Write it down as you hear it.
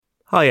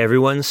Hi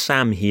everyone,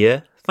 Sam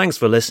here. Thanks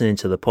for listening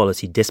to the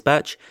Policy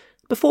Dispatch.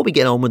 Before we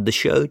get on with the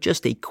show,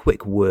 just a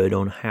quick word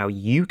on how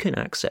you can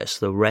access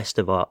the rest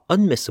of our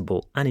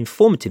unmissable and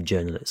informative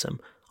journalism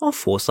on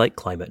Foresight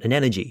Climate and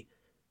Energy.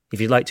 If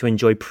you'd like to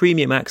enjoy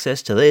premium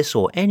access to this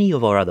or any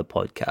of our other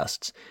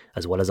podcasts,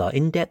 as well as our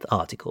in-depth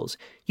articles,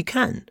 you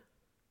can.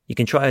 You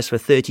can try us for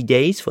 30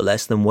 days for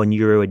less than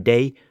 €1 a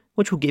day,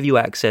 which will give you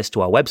access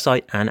to our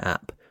website and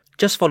app.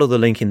 Just follow the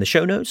link in the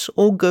show notes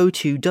or go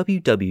to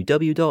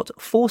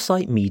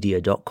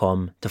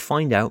www.foresightmedia.com to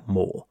find out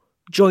more.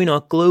 Join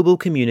our global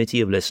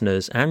community of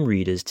listeners and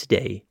readers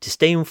today to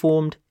stay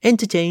informed,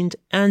 entertained,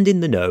 and in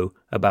the know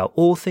about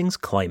all things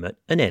climate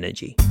and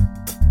energy.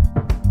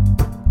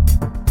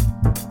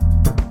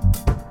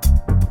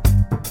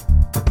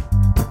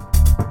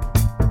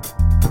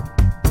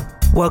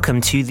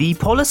 Welcome to the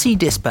Policy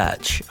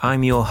Dispatch.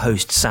 I'm your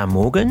host, Sam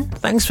Morgan.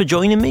 Thanks for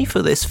joining me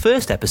for this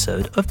first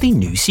episode of the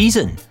new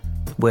season.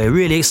 We're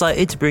really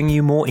excited to bring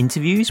you more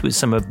interviews with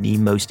some of the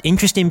most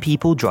interesting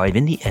people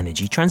driving the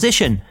energy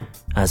transition,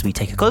 as we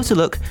take a closer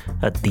look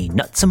at the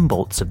nuts and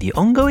bolts of the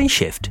ongoing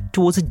shift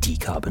towards a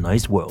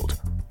decarbonised world.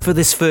 For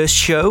this first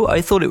show,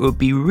 I thought it would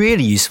be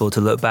really useful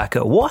to look back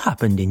at what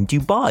happened in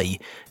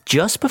Dubai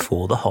just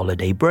before the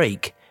holiday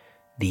break.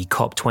 The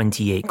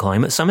COP28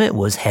 climate summit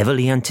was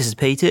heavily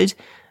anticipated,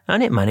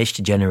 and it managed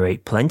to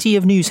generate plenty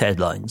of news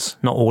headlines,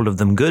 not all of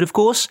them good, of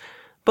course,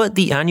 but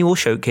the annual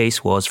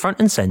showcase was front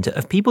and centre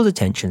of people's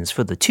attentions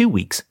for the 2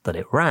 weeks that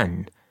it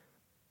ran.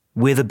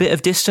 With a bit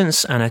of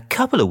distance and a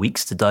couple of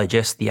weeks to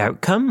digest the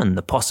outcome and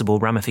the possible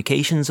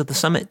ramifications of the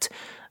summit,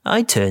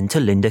 I turned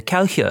to Linda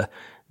Kalcher,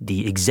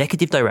 the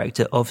Executive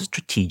Director of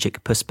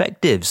Strategic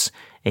Perspectives,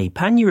 a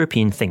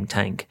pan-European think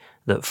tank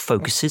that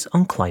focuses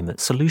on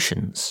climate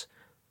solutions.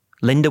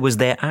 Linda was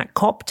there at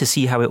COP to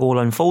see how it all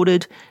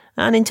unfolded,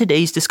 and in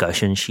today's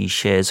discussion she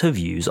shares her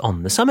views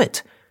on the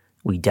summit.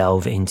 We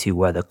delve into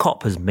whether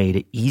COP has made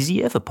it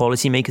easier for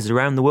policymakers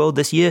around the world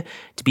this year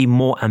to be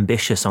more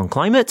ambitious on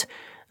climate,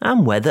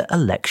 and whether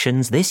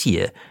elections this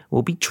year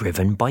will be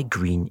driven by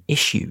green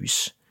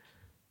issues.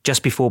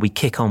 Just before we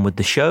kick on with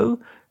the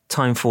show,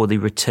 time for the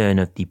return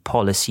of the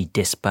Policy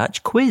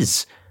Dispatch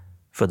quiz.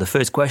 For the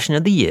first question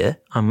of the year,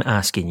 I'm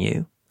asking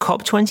you,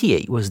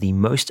 COP28 was the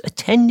most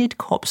attended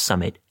COP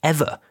summit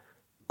ever.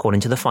 According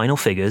to the final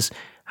figures,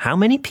 how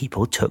many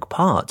people took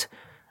part?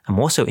 I'm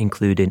also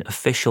including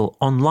official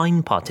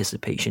online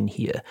participation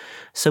here,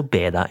 so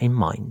bear that in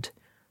mind.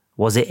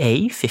 Was it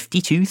A,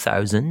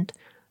 52,000,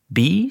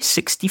 B,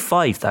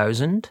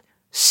 65,000,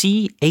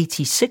 C,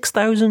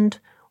 86,000,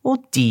 or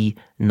D,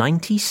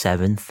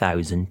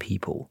 97,000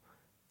 people?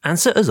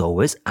 Answer as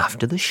always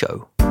after the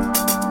show.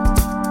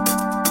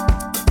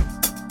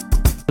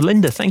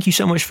 Linda, thank you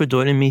so much for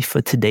joining me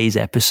for today's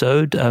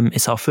episode.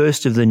 It's our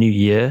first of the new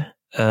year.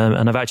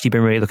 And I've actually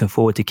been really looking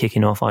forward to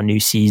kicking off our new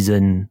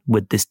season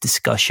with this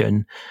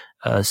discussion.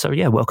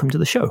 Welcome to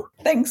the show.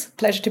 Thanks.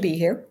 Pleasure to be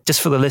here.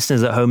 Just for the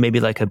listeners at home, maybe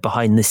like a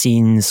behind the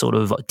scenes sort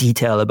of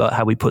detail about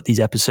how we put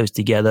these episodes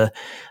together.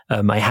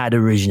 I had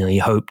originally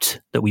hoped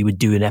that we would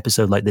do an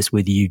episode like this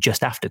with you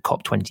just after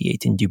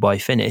COP28 in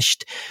Dubai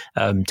finished,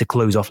 to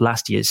close off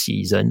last year's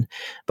season.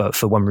 But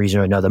for one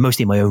reason or another,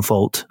 mostly my own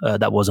fault,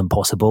 that wasn't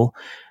possible.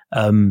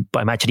 But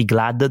I'm actually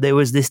glad that there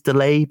was this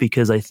delay,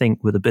 because I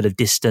think with a bit of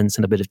distance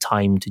and a bit of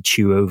time to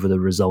chew over the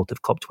result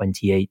of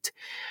COP28,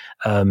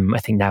 I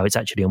think now it's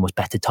actually almost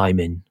better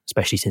timing,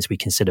 especially since we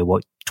consider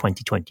what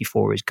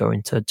 2024 is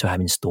going to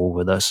have in store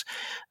with us.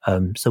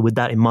 So with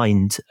that in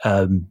mind,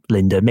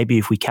 Linda, maybe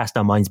if we cast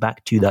our minds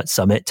back to that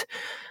summit,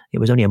 it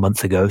was only a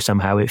month ago.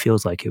 Somehow it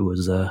feels like it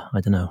was, 2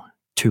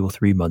 or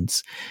 3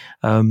 months.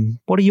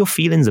 What are your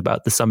feelings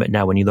about the summit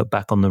now when you look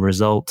back on the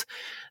result?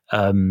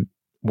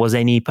 Was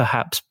any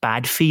perhaps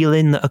bad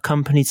feeling that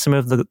accompanied some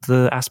of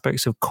the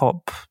aspects of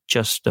COP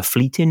just a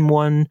fleeting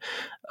one?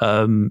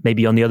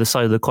 Maybe on the other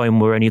side of the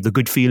coin, were any of the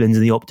good feelings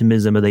and the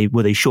optimism,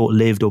 were they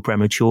short-lived or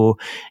premature?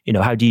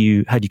 How do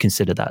you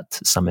consider that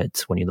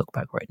summit when you look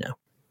back right now?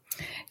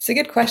 It's a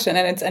good question,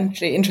 and it's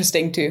actually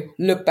interesting to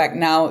look back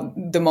now,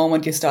 the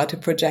moment you start to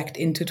project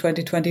into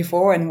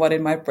 2024 and what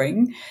it might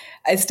bring.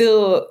 I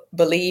still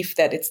believe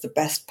that it's the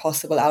best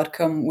possible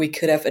outcome we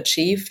could have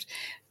achieved.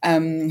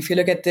 If you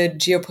look at the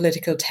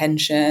geopolitical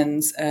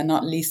tensions,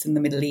 not least in the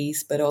Middle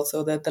East, but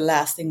also the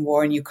lasting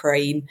war in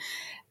Ukraine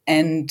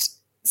and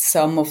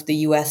some of the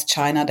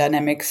US-China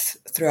dynamics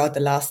throughout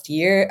the last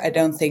year, I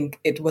don't think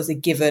it was a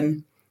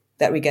given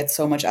that we get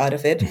so much out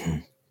of it. Mm-hmm.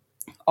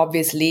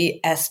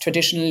 Obviously, as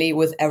traditionally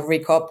with every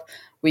COP,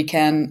 we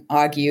can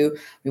argue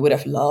we would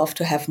have loved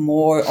to have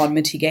more on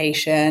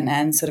mitigation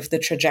and sort of the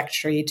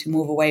trajectory to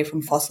move away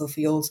from fossil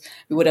fuels.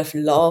 We would have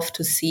loved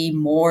to see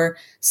more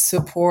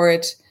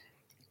support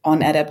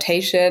on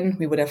adaptation.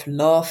 We would have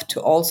loved to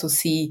also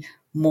see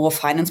more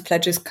finance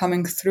pledges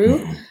coming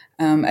through,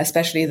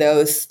 especially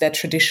those that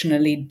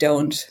traditionally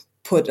don't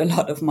put a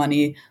lot of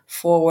money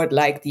forward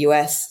like the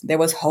US. There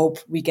was hope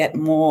we get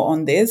more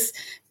on this,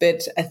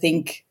 but I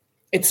think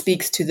it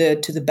speaks to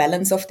the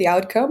balance of the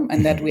outcome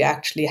and that we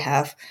actually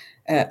have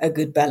a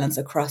good balance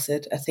across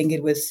it. I think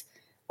it was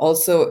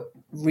also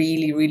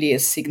really, really a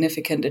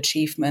significant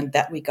achievement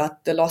that we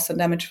got the loss and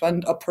damage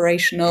fund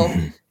operational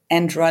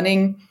and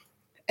running.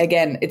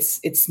 Again, it's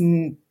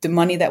the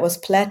money that was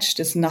pledged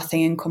is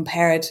nothing in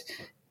compared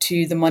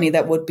to the money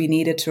that would be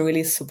needed to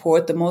really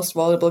support the most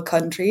vulnerable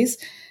countries.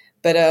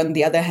 But on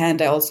the other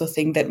hand, I also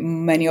think that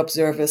many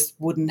observers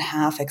wouldn't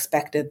have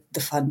expected the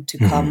fund to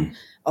come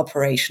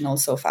operational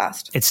so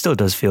fast. It still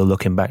does feel,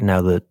 looking back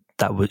now,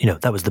 that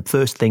was the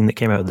first thing that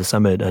came out of the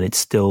summit, and there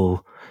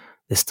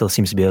still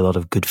seems to be a lot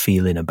of good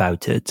feeling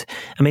about it.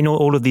 I mean,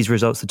 all of these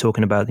results are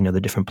talking about,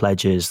 the different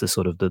pledges, the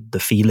sort of the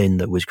feeling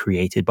that was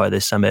created by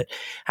this summit.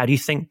 How do you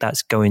think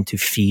that's going to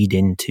feed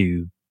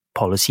into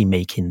policy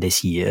making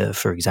this year?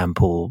 For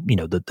example,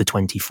 the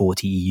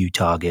 2040 EU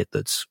target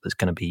that's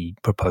going to be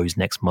proposed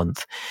next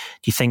month.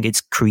 Do you think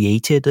it's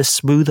created a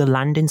smoother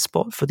landing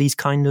spot for these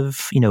kind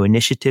of,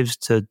 initiatives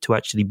to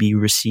actually be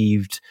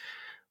received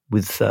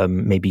with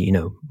maybe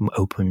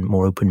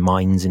more open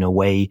minds in a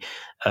way?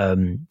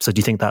 So do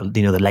you think that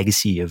the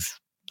legacy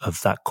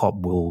of that COP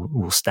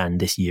will stand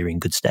this year in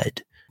good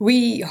stead?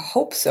 We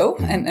hope so,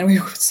 and we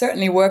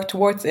certainly work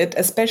towards it,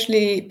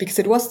 especially because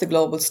it was the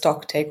global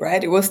stock take,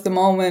 right? It was the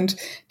moment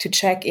to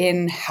check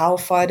in, how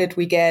far did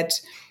we get,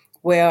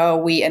 where are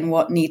we, and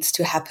what needs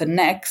to happen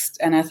next.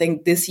 And I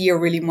think this year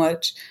really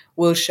much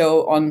will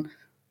show on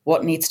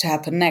what needs to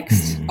happen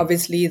next.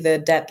 Obviously, the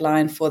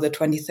deadline for the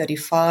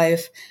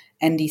 2035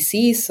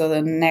 NDC, so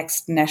the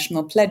next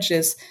national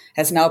pledges,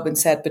 has now been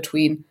set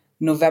between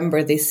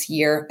November this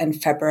year and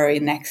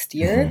February next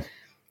year.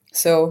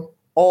 So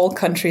all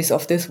countries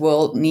of this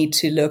world need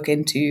to look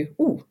into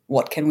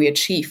what can we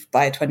achieve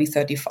by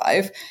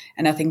 2035.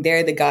 And I think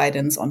there the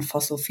guidance on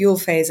fossil fuel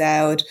phase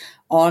out,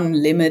 on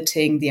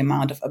limiting the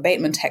amount of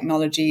abatement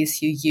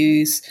technologies you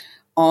use,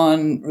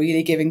 on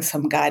really giving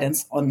some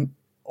guidance on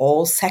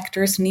all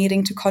sectors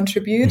needing to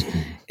contribute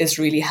is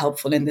really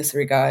helpful in this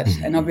regard.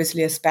 And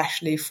obviously,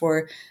 especially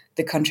for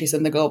the countries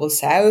in the global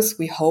south,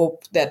 we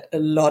hope that a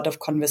lot of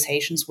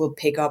conversations will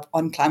pick up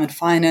on climate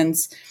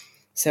finance.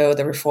 So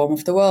the reform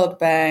of the World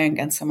Bank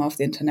and some of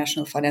the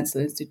international financial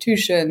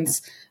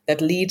institutions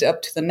that lead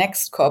up to the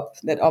next COP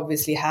that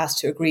obviously has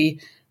to agree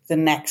the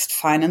next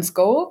finance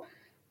goal.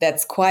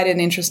 That's quite an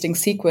interesting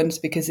sequence,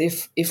 because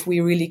if we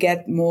really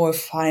get more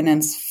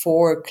finance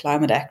for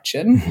climate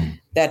action,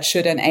 that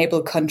should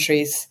enable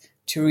countries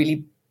to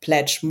really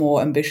pledge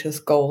more ambitious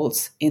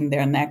goals in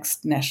their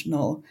next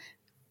national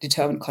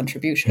determined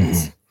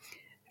contributions.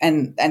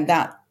 And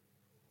that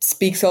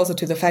speaks also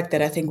to the fact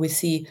that I think we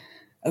see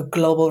a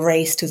global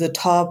race to the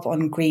top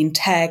on green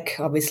tech.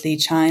 Obviously,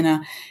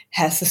 China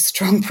has a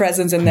strong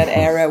presence in that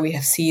area. We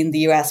have seen the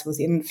US with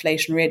the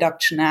Inflation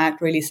Reduction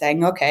Act really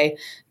saying, okay,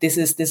 this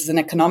is an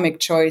economic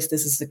choice.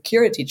 This is a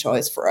security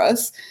choice for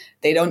us.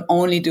 They don't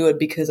only do it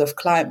because of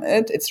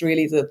climate. It's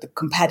really the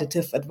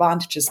competitive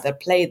advantages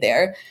that play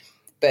there.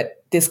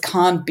 But this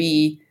can't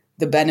be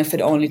the benefit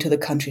only to the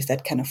countries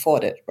that can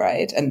afford it,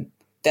 right? And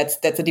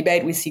that's a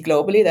debate we see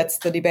globally. That's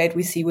the debate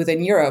we see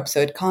within Europe. So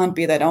it can't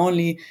be that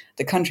only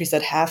the countries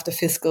that have the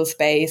fiscal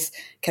space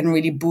can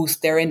really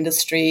boost their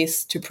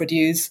industries to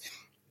produce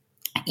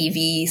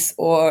EVs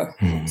or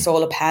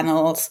solar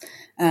panels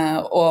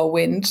or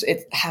wind.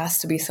 It has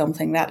to be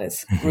something that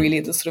is really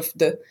the sort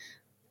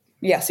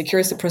of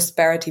secures the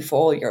prosperity for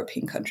all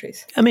European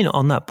countries. I mean,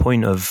 on that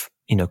point of,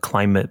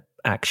 climate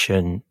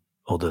action,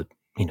 or the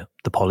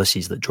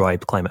policies that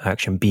drive climate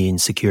action being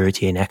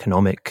security and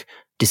economic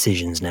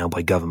decisions now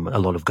by government, a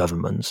lot of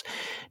governments.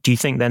 Do you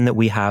think then that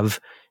we have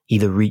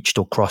either reached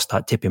or crossed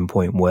that tipping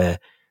point where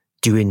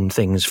doing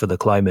things for the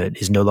climate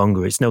is no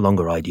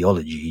longer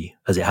ideology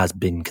as it has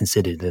been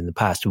considered in the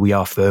past? We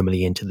are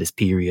firmly into this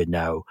period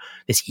now,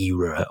 this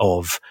era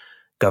of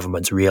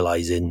governments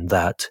realizing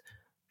that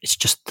it's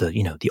just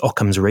the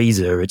Occam's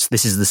razor.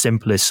 This is the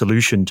simplest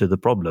solution to the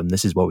problem.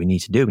 This is what we need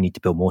to do. We need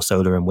to build more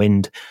solar and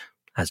wind,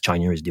 as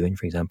China is doing,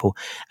 for example,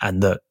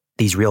 and that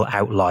these real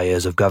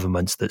outliers of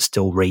governments that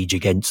still rage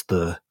against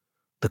the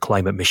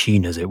climate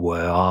machine, as it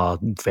were, are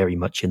very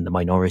much in the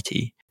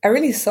minority. I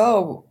really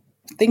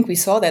think we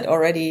saw that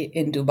already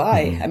in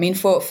Dubai. I mean,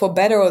 for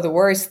better or the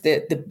worse,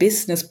 the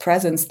business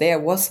presence there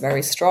was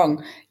very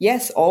strong.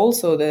 Yes,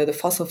 also the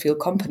fossil fuel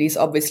companies,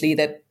 obviously,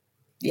 that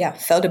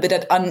felt a bit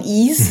at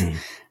unease,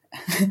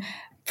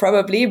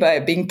 probably by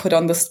being put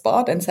on the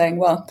spot and saying,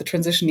 well, the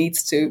transition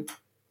needs to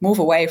move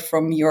away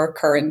from your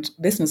current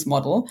business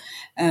model.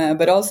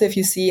 But also if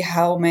you see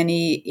how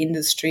many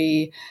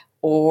industry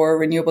or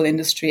renewable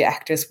industry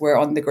actors were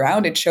on the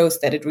ground, it shows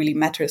that it really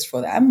matters for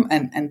them.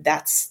 And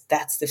that's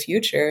the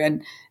future.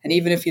 And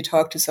even if you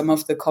talk to some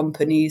of the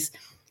companies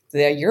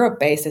that are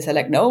Europe-based, they say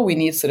like, no, we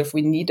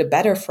need a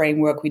better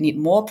framework. We need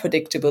more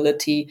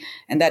predictability.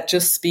 And that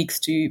just speaks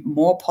to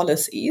more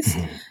policies.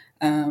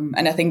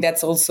 And I think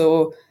that's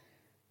also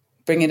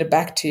bringing it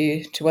back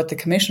to what the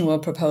Commission will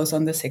propose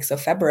on the 6th of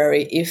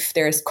February. If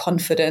there's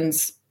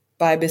confidence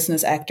by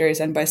business actors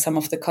and by some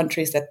of the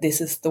countries that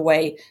this is the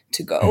way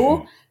to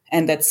go,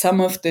 and that some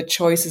of the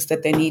choices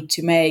that they need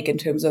to make in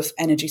terms of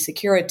energy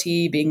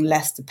security, being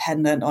less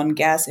dependent on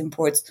gas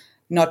imports,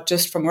 not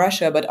just from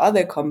Russia, but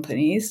other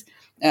companies,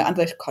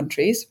 other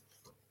countries,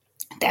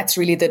 that's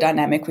really the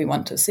dynamic we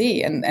want to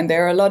see. And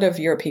there are a lot of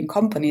European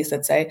companies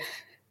that say,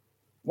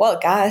 well,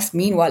 gas,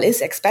 meanwhile,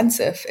 is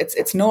expensive.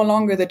 It's no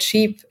longer the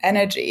cheap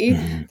energy.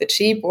 The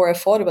cheap or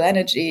affordable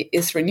energy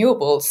is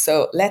renewables.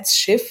 So let's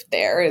shift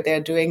there.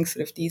 They're doing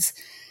sort of these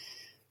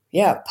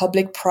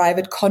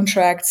public-private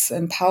contracts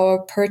and power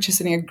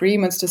purchasing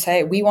agreements to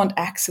say we want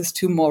access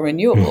to more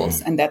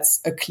renewables. And that's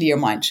a clear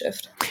mind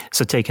shift.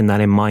 So taking that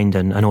in mind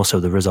and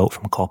also the result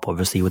from COP,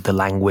 obviously, with the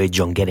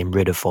language on getting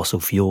rid of fossil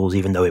fuels,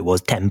 even though it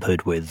was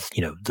tempered with,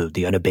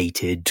 the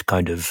unabated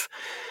kind of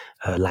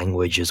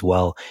language as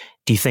well.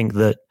 Do you think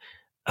that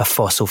a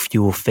fossil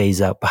fuel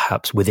phase out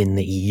perhaps within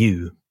the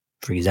EU,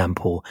 for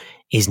example,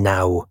 is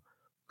now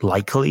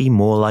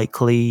more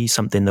likely,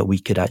 something that we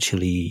could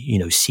actually,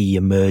 see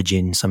emerge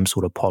in some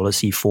sort of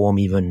policy form,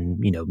 even,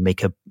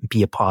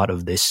 be a part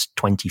of this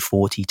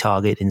 2040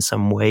 target in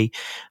some way?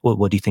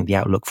 What do you think the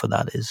outlook for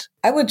that is?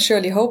 I would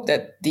surely hope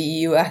that the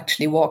EU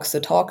actually walks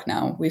the talk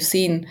now. We've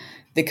seen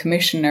the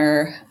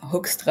Commissioner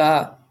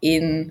Hoekstra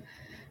in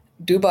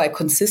Dubai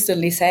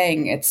consistently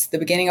saying it's the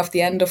beginning of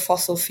the end of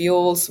fossil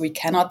fuels. We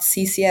cannot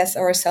CCS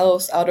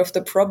ourselves out of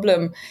the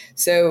problem.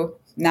 So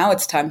now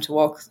it's time to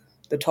walk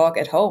the talk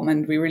at home.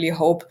 And we really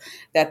hope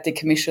that the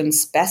Commission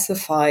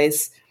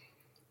specifies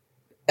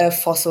a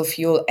fossil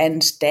fuel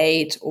end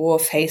date or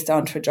phase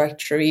down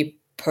trajectory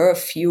per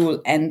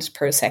fuel and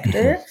per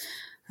sector.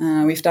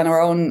 We've done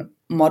our own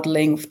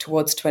modeling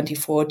towards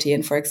 2040.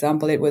 And for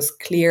example, it was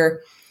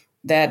clear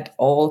that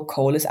all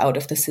coal is out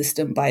of the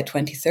system by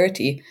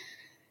 2030.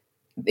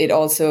 It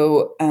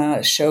also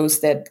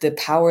shows that the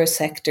power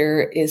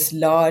sector is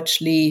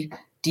largely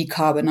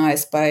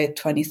decarbonized by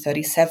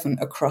 2037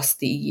 across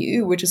the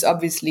EU, which is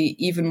obviously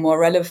even more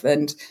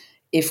relevant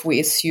if we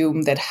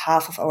assume that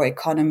half of our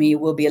economy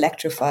will be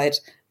electrified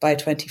by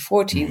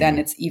 2040. Then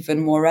it's even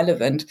more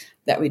relevant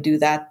that we do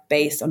that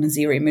based on a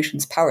zero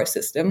emissions power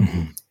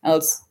system.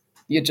 Else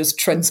you're just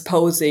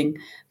transposing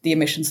the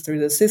emissions through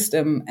the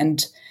system.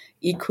 And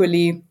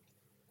equally,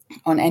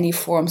 on any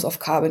forms of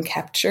carbon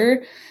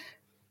capture,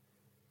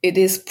 it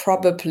is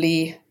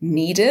probably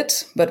needed,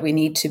 but we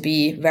need to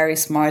be very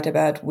smart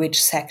about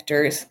which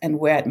sectors and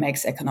where it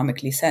makes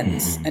economically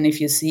sense. And if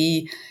you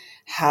see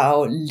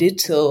how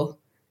little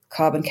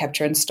carbon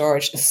capture and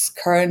storage is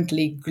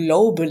currently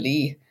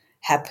globally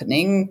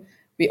happening,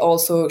 we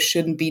also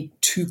shouldn't be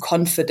too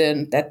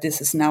confident that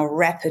this is now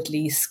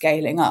rapidly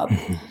scaling up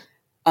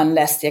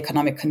unless the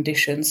economic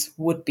conditions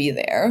would be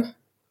there.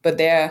 But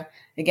there,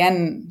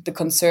 again, the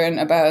concern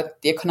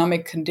about the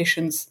economic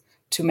conditions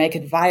to make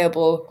it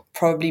viable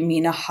probably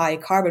mean a high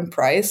carbon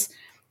price.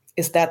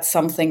 Is that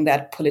something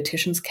that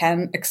politicians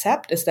can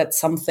accept? Is that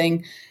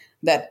something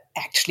that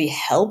actually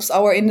helps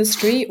our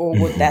industry, or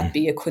would that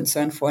be a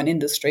concern for an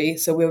industry?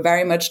 So we're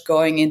very much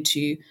going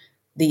into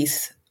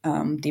these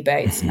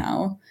debates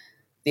now.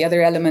 The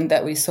other element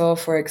that we saw,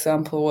 for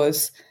example,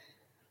 was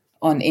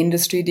on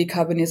industry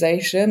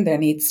decarbonization. There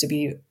needs to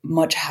be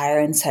much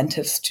higher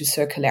incentives to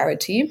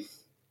circularity.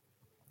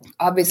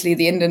 Obviously,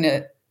 the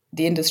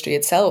industry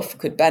itself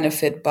could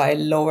benefit by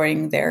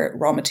lowering their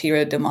raw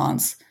material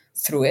demands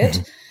through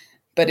it,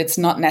 but it's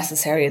not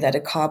necessary that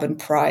a carbon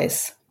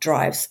price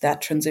drives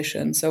that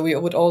transition. So we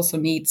would also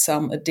need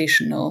some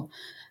additional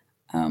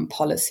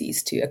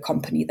policies to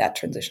accompany that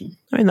transition.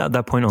 I mean,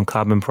 that point on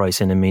carbon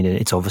pricing, I mean,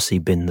 it's obviously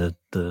been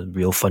the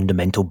real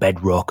fundamental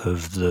bedrock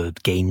of the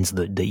gains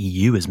that the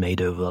EU has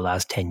made over the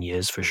last 10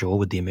 years, for sure,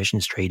 with the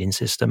emissions trading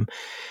system.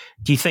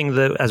 Do you think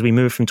that as we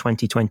move from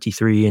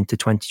 2023 into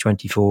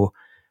 2024,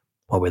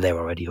 well, we're there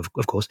already, of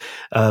course,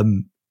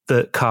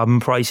 that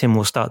carbon pricing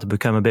will start to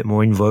become a bit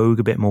more in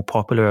vogue, a bit more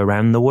popular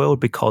around the world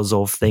because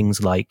of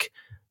things like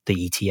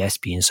the ETS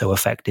being so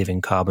effective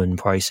in carbon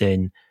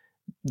pricing,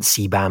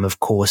 CBAM, of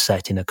course,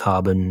 setting a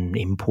carbon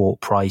import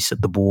price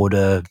at the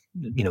border,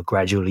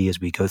 gradually as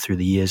we go through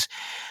the years.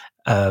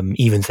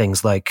 Even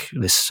things like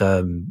this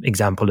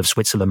example of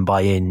Switzerland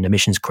buying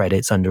emissions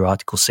credits under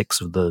Article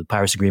 6 of the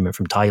Paris Agreement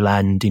from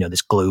Thailand,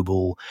 this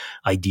global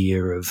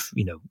idea of,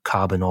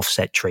 carbon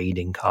offset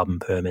trading, carbon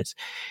permits.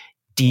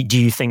 Do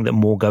you think that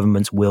more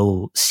governments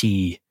will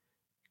see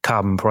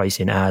carbon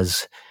pricing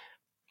as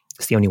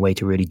it's the only way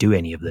to really do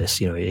any of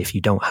this? If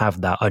you don't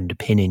have that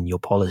underpinning your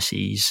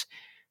policies,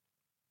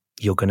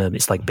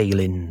 it's like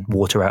bailing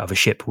water out of a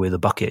ship with a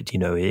bucket.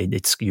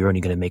 You're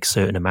only going to make a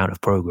certain amount of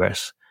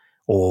progress.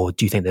 Or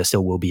do you think there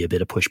still will be a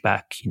bit of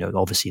pushback?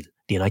 Obviously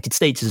the United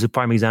States is a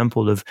prime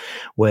example of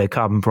where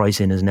carbon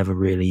pricing has never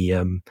really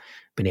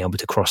been able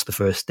to cross the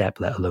first step,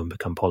 let alone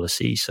become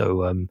policy.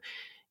 So,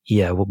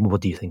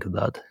 what do you think of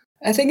that?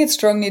 I think it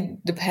strongly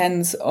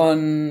depends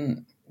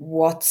on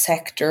what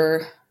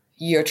sector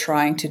you're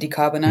trying to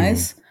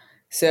decarbonize.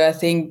 So I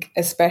think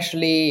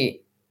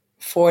especially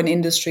for an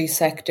industry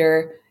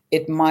sector,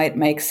 it might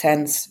make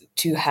sense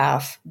to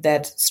have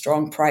that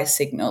strong price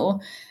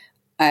signal.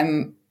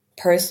 I'm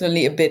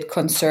personally a bit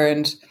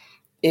concerned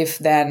if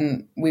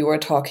then we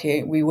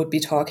would be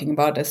talking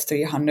about a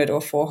 300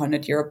 or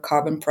 400 euro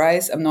carbon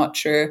price. I'm not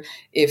sure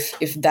if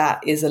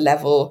that is a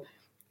level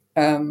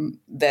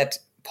that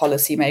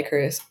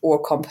policymakers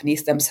or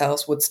companies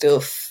themselves would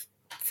still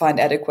find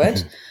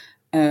adequate.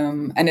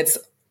 And it's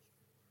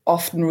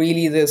often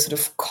really the sort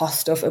of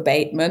cost of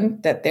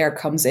abatement that there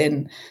comes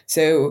in.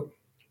 So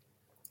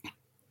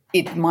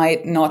it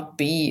might not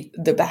be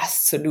the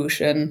best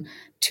solution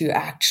to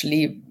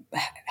actually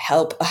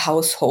help a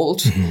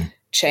household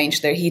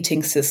change their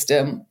heating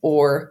system,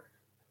 or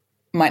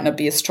might not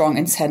be a strong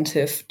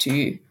incentive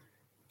to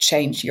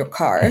change your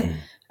car.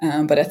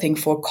 But I think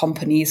for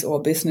companies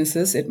or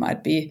businesses, it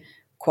might be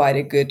quite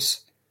a good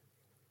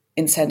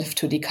incentive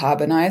to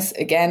decarbonize.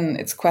 Again,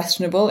 it's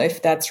questionable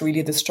if that's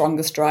really the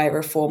strongest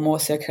driver for more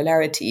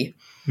circularity.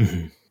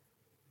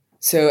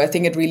 So I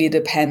think it really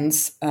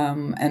depends.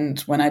 And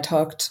when I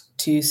talked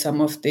to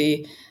some of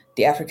the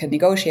African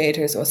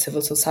negotiators or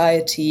civil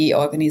society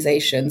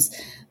organizations,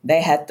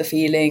 they had the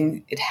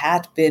feeling it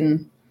had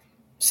been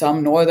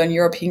some Northern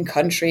European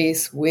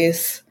countries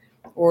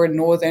or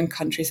Northern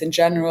countries in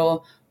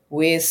general,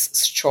 with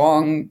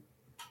strong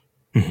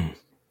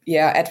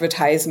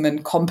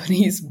advertisement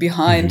companies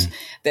behind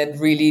that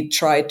really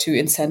try to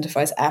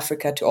incentivize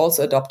Africa to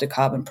also adopt a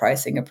carbon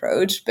pricing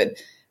approach. But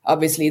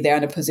obviously they're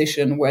in a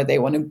position where they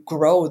want to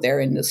grow their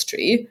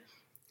industry.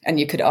 And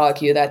you could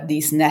argue that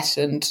these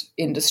nascent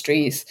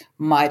industries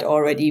might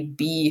already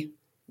be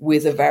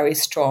with a very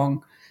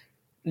strong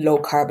low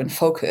carbon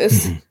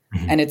focus.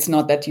 And it's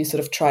not that you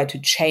sort of try to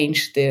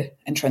change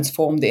and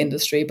transform the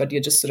industry, but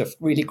you're just sort of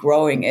really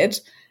growing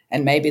it.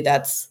 And maybe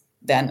that's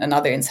then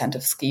another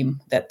incentive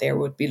scheme that they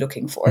would be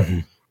looking for.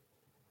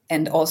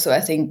 And also, I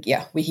think,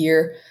 we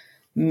hear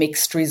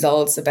mixed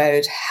results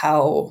about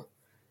how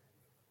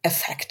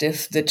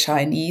effective the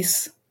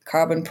Chinese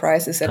carbon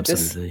price is at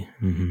this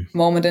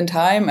moment in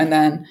time. And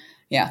then,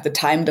 the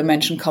time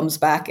dimension comes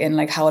back in,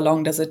 like, how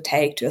long does it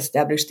take to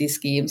establish these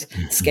schemes,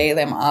 scale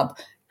them up,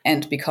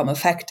 and become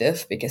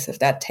effective? Because if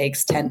that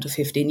takes 10 to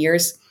 15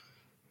 years,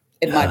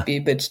 it might be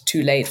a bit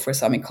too late for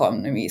some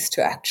economies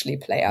to actually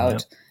play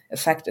out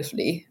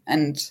effectively.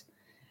 And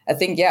I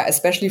think,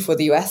 especially for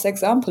the US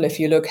example, if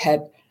you look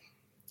at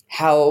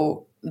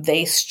how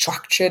they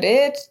structured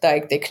it,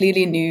 like they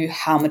clearly knew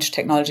how much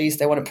technologies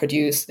they want to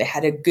produce. They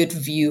had a good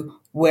view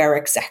where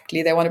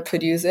exactly they want to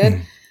produce it.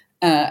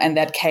 And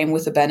that came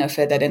with the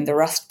benefit that in the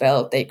Rust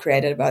Belt, they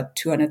created about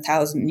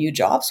 200,000 new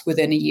jobs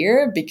within a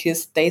year,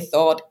 because they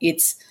thought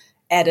it's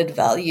added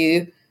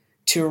value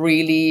to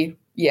really,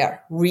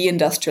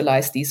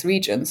 reindustrialize these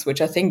regions,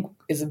 which I think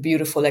is a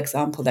beautiful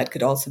example that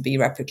could also be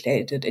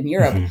replicated in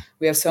Europe.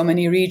 We have so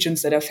many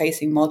regions that are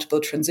facing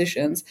multiple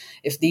transitions.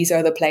 If these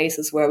are the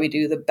places where we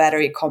do the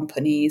battery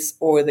companies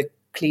or the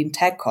clean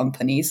tech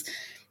companies,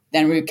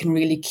 then we can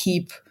really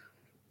keep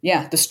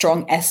the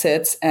strong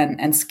assets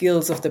and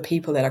skills of the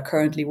people that are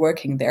currently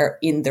working there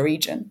in the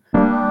region.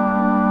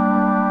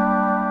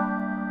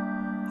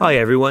 Hi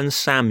everyone,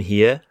 Sam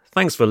here.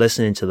 Thanks for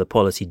listening to the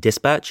Policy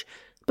Dispatch.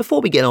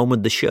 Before we get on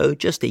with the show,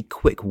 just a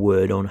quick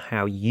word on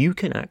how you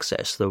can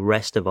access the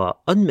rest of our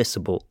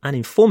unmissable and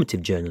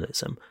informative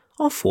journalism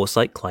on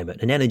Foresight Climate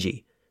and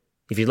Energy.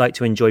 If you'd like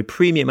to enjoy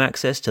premium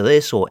access to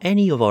this or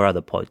any of our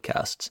other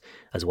podcasts,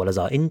 as well as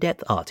our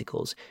in-depth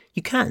articles,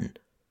 you can.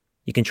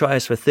 You can try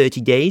us for 30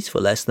 days for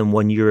less than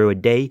 €1 a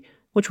day,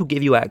 which will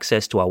give you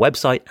access to our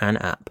website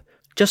and app.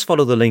 Just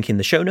follow the link in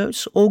the show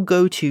notes or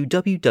go to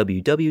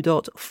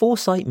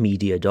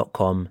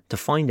www.foresightmedia.com to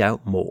find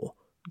out more.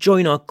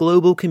 Join our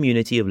global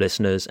community of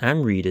listeners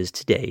and readers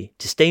today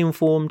to stay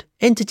informed,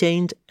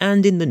 entertained,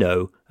 and in the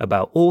know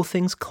about all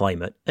things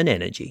climate and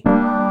energy.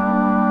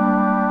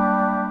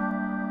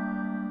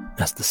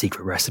 That's the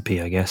secret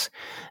recipe, I guess.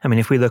 I mean,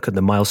 if we look at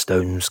the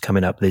milestones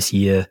coming up this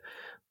year,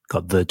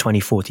 got the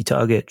 2040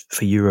 target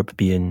for Europe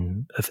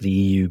for the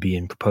EU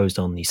being proposed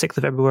on the 6th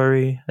of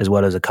February, as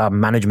well as a carbon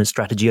management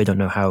strategy. I don't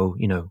know how,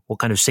 what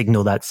kind of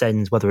signal that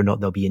sends, whether or not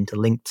they'll be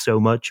interlinked so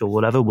much or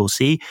whatever, we'll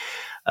see.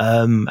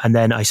 And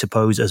then I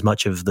suppose as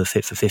much of the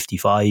Fit for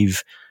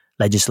 55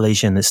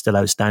 legislation that's still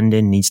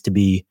outstanding needs to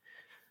be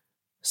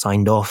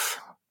signed off,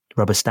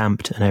 rubber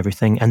stamped and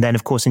everything. And then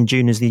of course in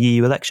June is the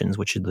EU elections,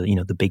 which are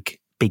the big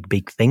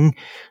thing,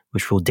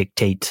 which will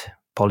dictate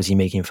policy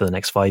making for the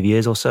next 5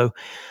 years or so.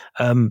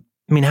 I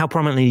mean, how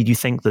prominently do you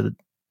think that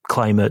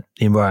climate,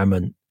 the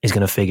environment is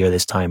going to figure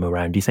this time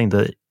around? Do you think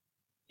that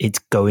it's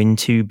going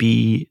to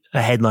be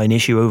a headline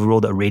issue overall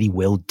that really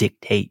will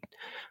dictate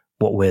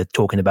what we're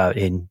talking about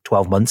in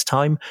 12 months'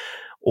 time?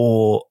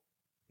 Or,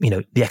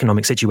 the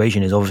economic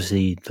situation is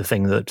obviously the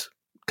thing that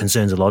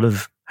concerns a lot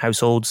of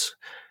households,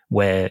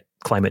 where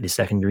climate is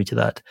secondary to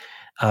that.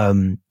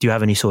 Do you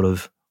have any sort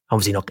of,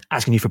 obviously not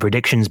asking you for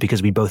predictions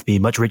because we'd both be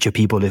much richer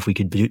people if we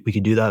could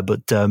do that.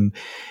 But,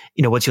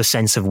 what's your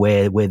sense of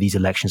where these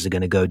elections are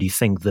going to go? Do you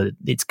think that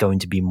it's going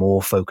to be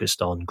more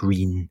focused on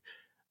green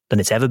than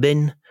it's ever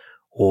been?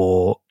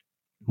 Or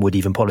would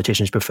even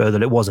politicians prefer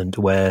that it wasn't,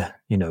 where,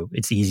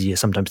 it's easier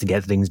sometimes to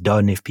get things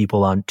done if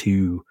people aren't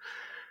too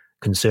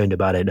concerned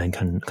about it and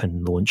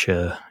can launch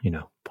a,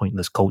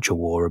 pointless culture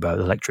war about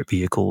electric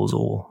vehicles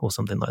or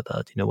something like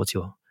that? What's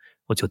your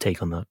What's your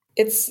take on that?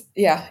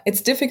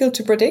 It's difficult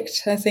to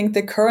predict. I think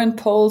the current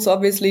polls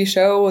obviously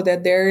show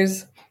that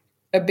there's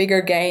a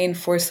bigger gain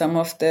for some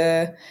of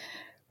the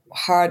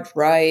hard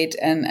right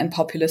and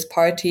populist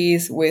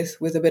parties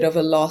with a bit of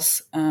a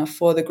loss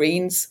for the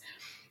Greens.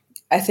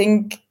 I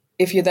think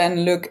if you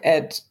then look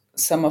at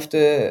some of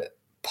the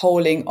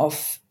polling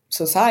of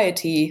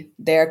society,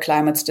 their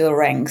climate still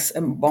ranks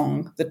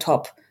among the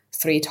top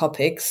 3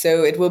 topics.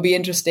 So it will be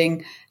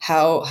interesting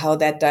how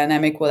that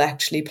dynamic will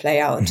actually play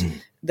out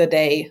the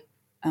day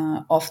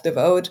of the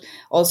vote.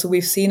 Also,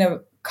 we've seen a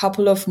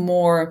couple of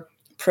more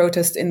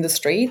protests in the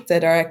street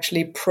that are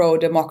actually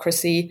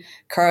pro-democracy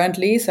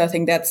currently. So I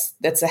think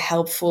that's a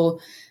helpful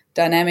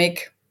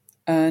dynamic.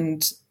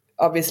 And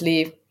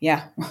obviously,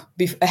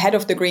 ahead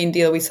of the Green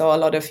Deal, we saw a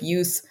lot of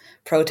youth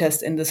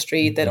protests in the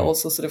street that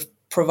also sort of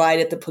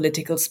provided the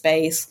political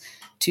space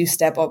to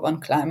step up on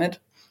climate.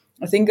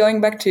 I think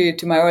going back to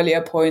my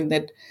earlier point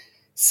that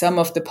some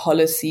of the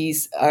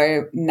policies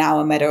are now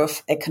a matter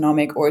of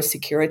economic or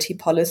security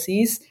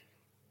policies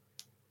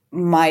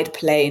might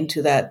play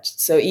into that.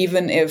 So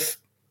even if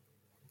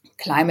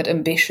climate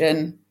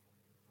ambition,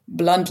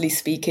 bluntly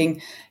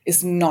speaking,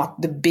 is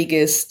not the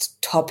biggest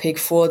topic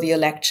for the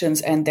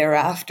elections and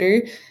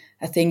thereafter,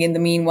 I think in the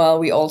meanwhile,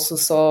 we also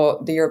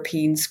saw the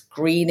Europeans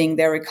greening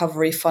their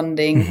recovery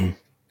funding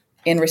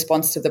in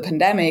response to the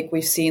pandemic.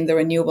 We've seen the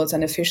renewables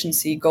and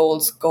efficiency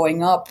goals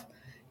going up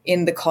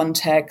in the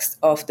context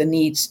of the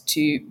need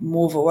to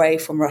move away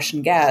from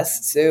Russian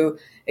gas. So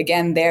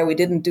again, there we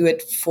didn't do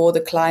it for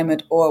the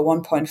climate or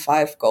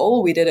 1.5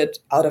 goal. We did it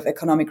out of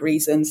economic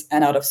reasons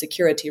and out of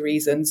security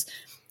reasons.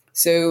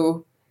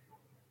 So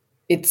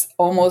it's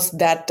almost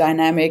that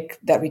dynamic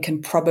that we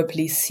can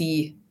probably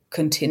see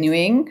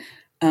continuing.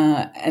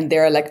 And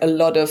there are like a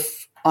lot of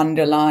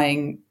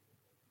underlying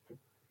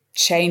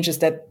changes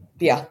that,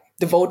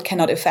 the vote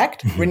cannot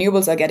affect.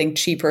 Renewables are getting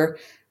cheaper.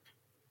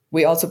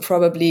 We also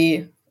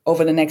probably,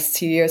 over the next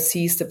 2 years,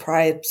 sees the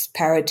price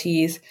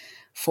parities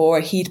for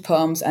heat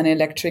pumps and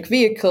electric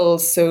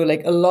vehicles. So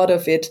like a lot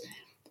of it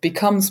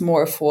becomes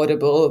more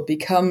affordable,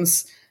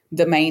 becomes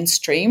the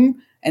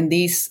mainstream. And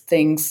these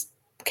things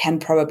can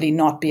probably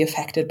not be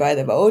affected by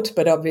the vote.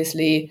 But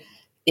obviously,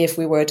 if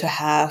we were to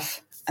have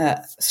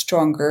a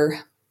stronger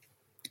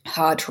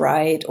hard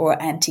right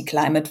or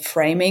anti-climate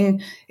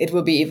framing, it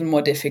will be even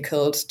more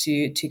difficult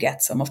to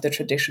get some of the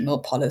traditional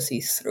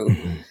policies through.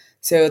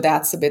 So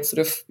that's a bit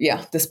sort of,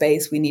 the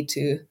space we need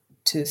to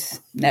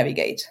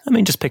navigate. I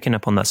mean, just picking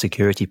up on that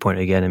security point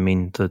again, I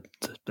mean, the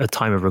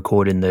time of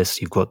recording this,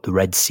 you've got the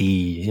Red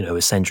Sea,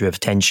 a center of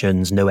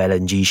tensions, no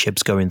LNG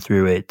ships going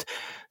through it,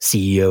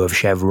 CEO of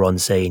Chevron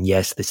saying,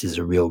 yes, this is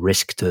a real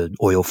risk to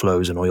oil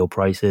flows and oil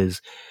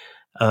prices.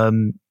 I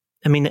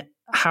mean,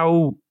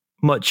 how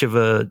much of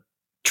a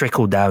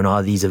trickle down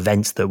are these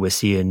events that we're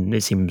seeing?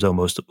 It seems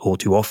almost all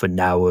too often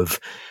now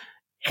of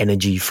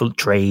energy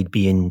trade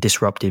being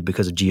disrupted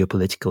because of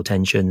geopolitical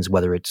tensions,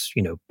 whether it's,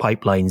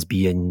 pipelines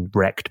being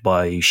wrecked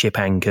by ship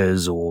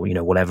anchors or,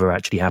 whatever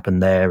actually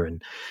happened there,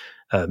 and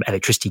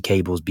electricity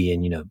cables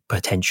being,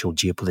 potential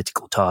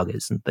geopolitical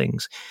targets and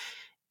things.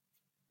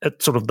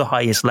 At sort of the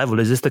highest level,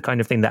 is this the kind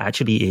of thing that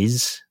actually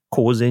is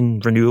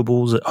causing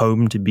renewables at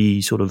home to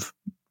be sort of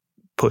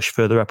pushed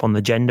further up on the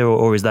agenda,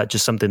 or is that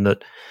just something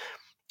that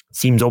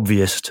seems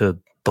obvious to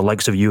the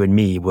likes of you and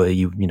me, where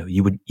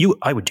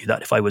I would do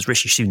that if I was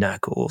Rishi Sunak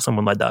or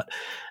someone like that?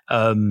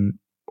 Or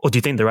do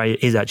you think there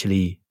is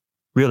actually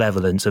real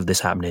evidence of this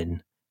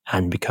happening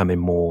and becoming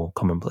more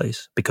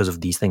commonplace because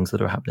of these things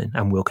that are happening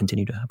and will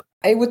continue to happen?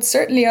 I would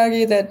certainly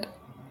argue that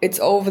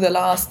it's over the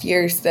last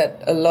years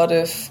that a lot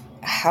of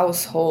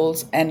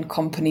households and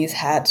companies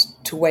had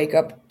to wake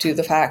up to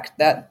the fact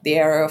that the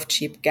era of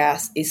cheap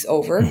gas is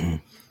over.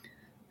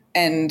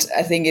 And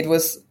I think it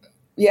was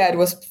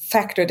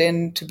factored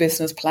into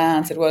business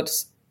plans. It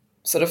was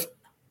sort of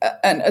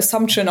an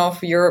assumption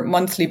of your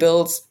monthly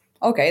bills.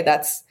 Okay,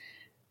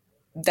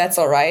 that's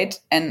all right.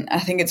 And I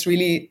think it's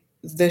really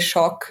the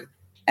shock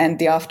and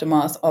the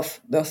aftermath of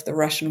the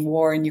Russian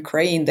war in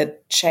Ukraine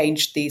that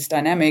changed these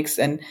dynamics.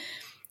 And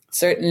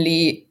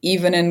certainly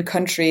even in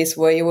countries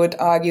where you would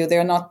argue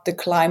they're not the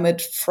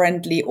climate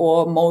friendly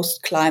or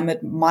most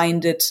climate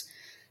minded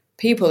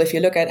people, if you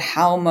look at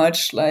how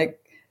much like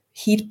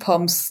heat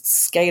pumps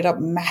scaled up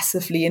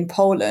massively in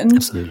Poland.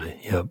 Absolutely,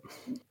 yep.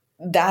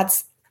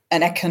 That's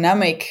an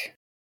economic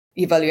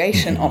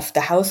evaluation of the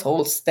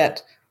households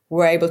that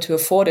were able to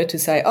afford it, to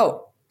say,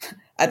 oh,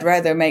 I'd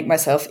rather make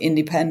myself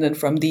independent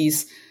from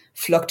these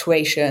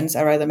fluctuations.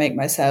 I'd rather make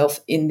myself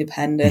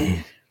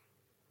independent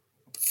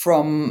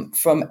from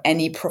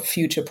any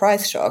future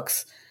price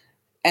shocks.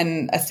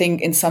 And I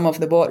think in some of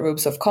the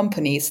boardrooms of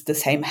companies, the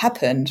same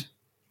happened.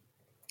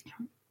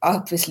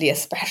 Obviously,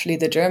 especially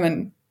the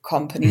German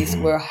companies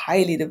were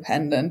highly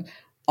dependent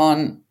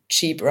on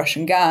cheap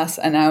Russian gas,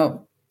 and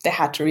now they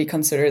had to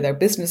reconsider their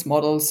business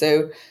model.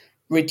 So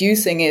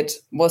reducing it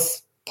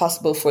was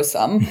possible for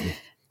some.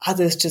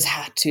 Others just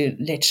had to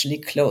literally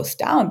close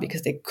down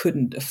because they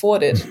couldn't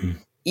afford it.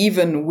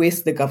 even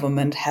with the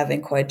government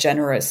having quite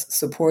generous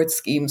support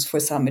schemes, for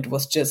some it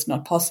was just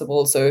not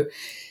possible. So,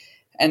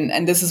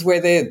 and this is where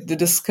the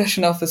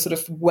discussion of a sort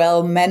of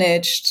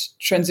well-managed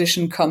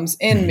transition comes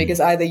in, because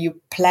either you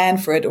plan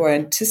for it or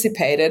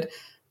anticipate it,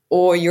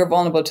 or you're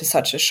vulnerable to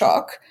such a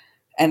shock,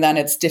 and then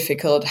it's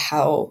difficult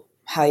how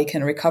you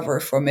can recover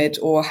from it,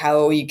 or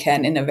how you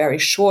can, in a very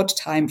short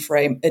time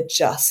frame,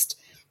 adjust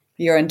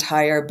your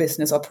entire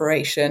business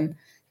operation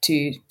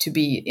to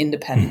be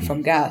independent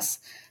from gas.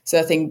 So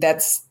I think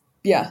that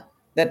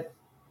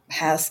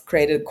has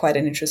created quite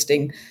an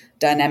interesting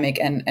dynamic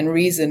and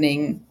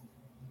reasoning,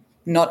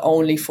 not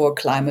only for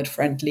climate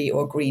friendly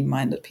or green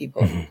minded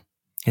people.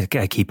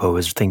 I keep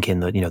always thinking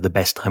that, the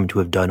best time to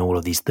have done all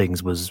of these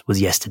things was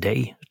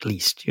yesterday, at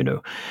least,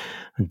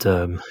 And,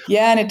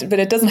 but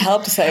it doesn't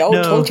help to say, "Oh,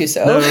 no, told you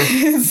so." No.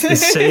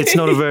 It's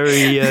not a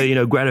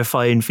very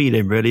gratifying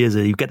feeling, really, is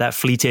it? You get that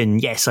fleeting,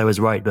 yes, I was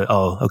right, but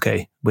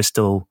okay,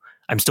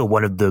 I'm still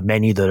one of the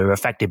many that are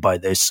affected by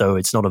this, so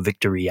it's not a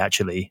victory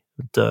actually.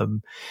 But,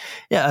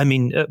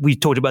 we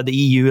talked about the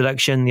EU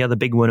election. The other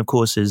big one, of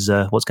course, is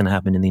what's going to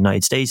happen in the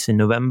United States in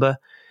November.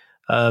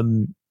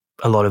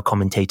 A lot of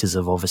commentators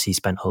have obviously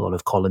spent a lot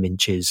of column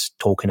inches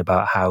talking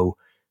about how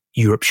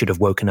Europe should have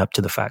woken up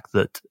to the fact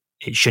that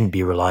it shouldn't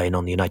be relying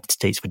on the United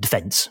States for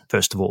defense,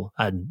 first of all.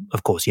 And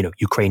of course,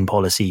 Ukraine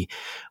policy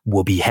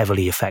will be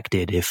heavily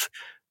affected if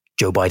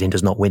Joe Biden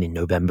does not win in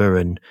November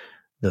and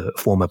the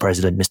former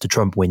president, Mr.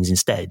 Trump, wins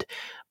instead.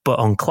 But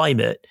on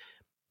climate,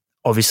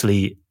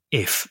 obviously,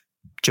 if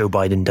Joe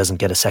Biden doesn't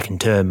get a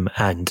second term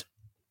and,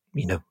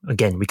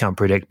 again, we can't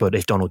predict, but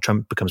if Donald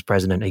Trump becomes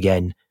president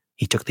again,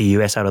 he took the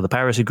US out of the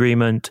Paris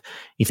Agreement.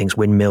 He thinks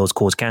windmills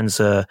cause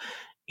cancer.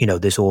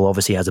 This all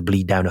obviously has a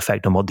bleed down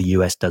effect on what the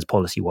US does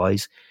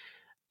policy-wise.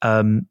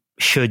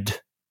 Should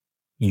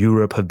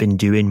Europe have been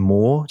doing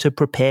more to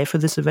prepare for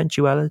this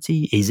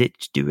eventuality? Is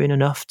it doing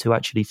enough to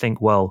actually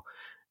think, well,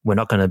 we're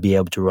not going to be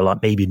able to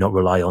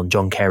rely on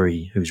John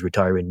Kerry, who's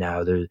retiring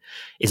now. There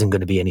isn't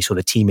going to be any sort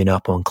of teaming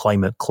up on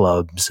climate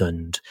clubs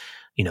and,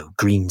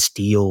 green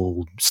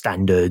steel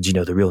standards,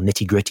 the real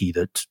nitty gritty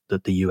that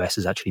the US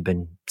has actually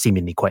been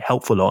seemingly quite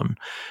helpful on.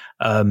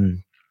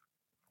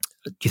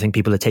 Do you think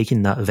people are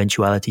taking that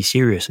eventuality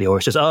seriously, or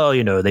it's just,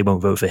 they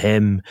won't vote for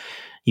him.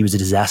 He was a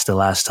disaster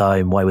last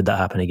time. Why would that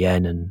happen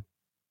again? And,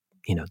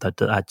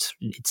 that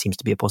it seems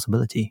to be a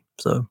possibility.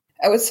 So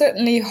I would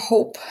certainly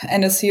hope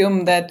and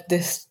assume that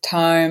this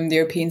time the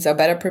Europeans are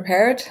better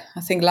prepared.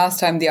 I think last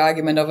time the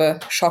argument of a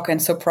shock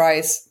and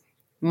surprise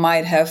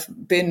might have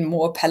been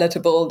more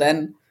palatable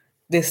than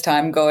this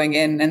time going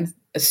in and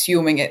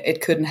assuming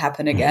it couldn't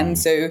happen again.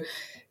 So,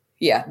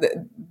 yeah,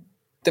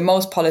 the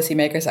most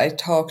policymakers I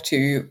talk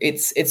to,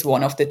 it's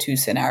one of the two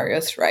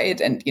scenarios,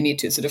 right? And you need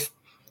to sort of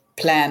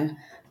plan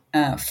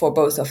for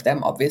both of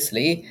them,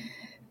 obviously.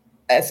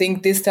 I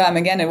think this time,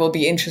 again, it will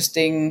be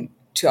interesting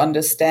to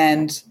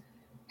understand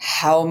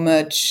how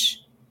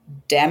much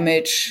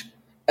damage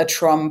a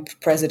Trump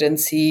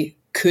presidency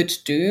could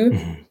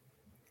do.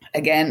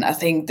 Again, I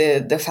think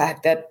the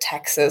fact that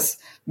Texas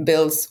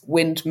builds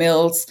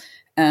windmills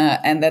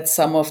and that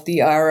some of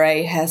the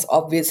IRA has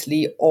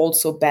obviously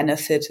also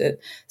benefited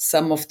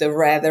some of the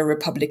rather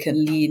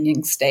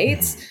Republican-leaning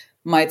states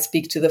might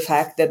speak to the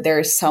fact that there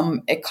is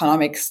some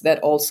economics that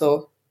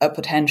also a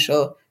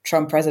potential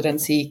Trump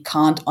presidency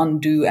can't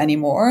undo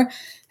anymore.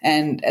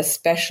 And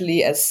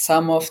especially as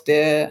some of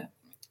the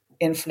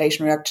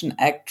Inflation Reduction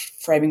Act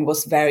framing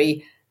was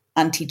very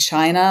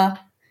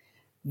anti-China,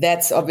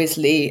 that's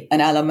obviously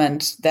an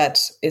element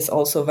that is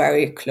also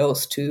very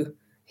close to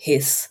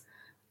his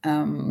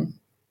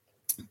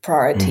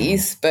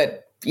priorities.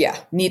 But yeah,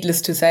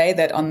 needless to say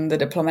that on the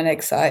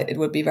diplomatic side, it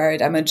would be very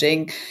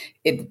damaging.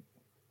 It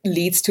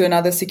leads to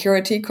another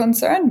security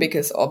concern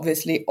because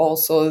obviously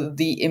also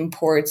the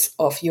imports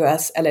of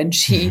US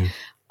LNG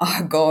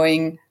are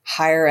going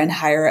higher and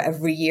higher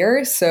every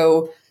year.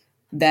 So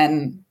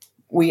then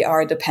we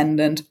are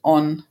dependent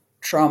on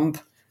Trump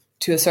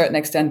to a certain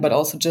extent, but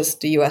also just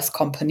the US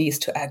companies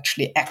to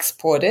actually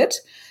export it.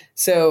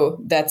 So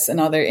that's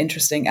another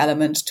interesting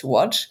element to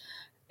watch.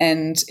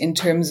 And in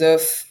terms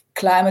of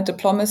climate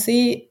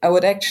diplomacy, I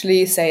would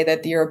actually say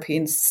that the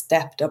Europeans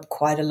stepped up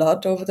quite a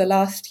lot over the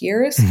last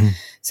years.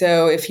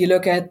 So if you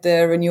look at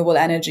the renewable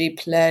energy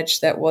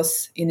pledge that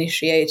was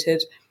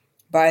initiated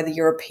by the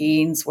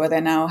Europeans, where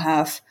they now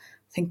have,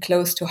 I think,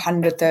 close to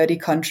 130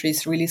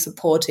 countries really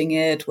supporting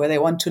it, where they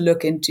want to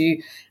look into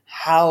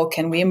how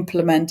can we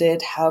implement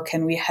it, how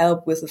can we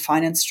help with the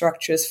finance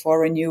structures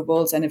for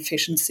renewables and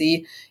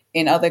efficiency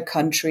in other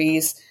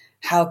countries,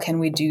 how can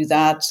we do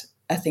that?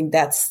 I think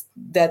that's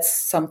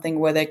something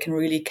where they can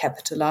really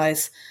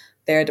capitalize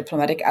their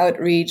diplomatic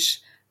outreach.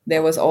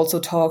 There was also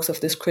talks of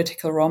this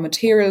critical raw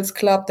materials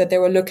club that they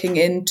were looking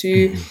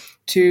into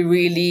to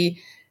really,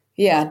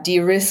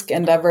 de-risk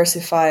and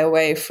diversify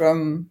away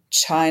from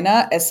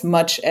China, as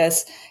much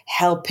as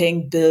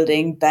helping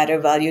building better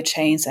value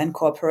chains and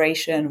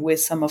cooperation with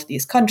some of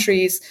these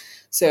countries.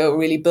 So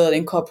really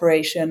building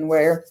cooperation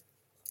where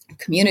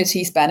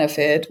communities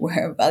benefit,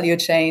 where value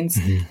chains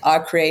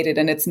are created.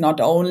 And it's not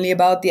only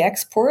about the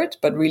export,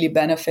 but really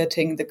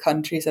benefiting the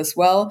countries as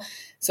well.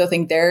 So I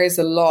think there is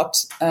a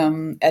lot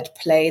at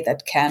play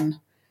that can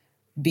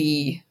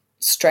be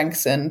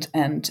strengthened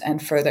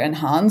and further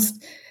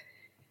enhanced.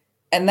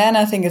 And then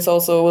I think it's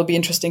also will be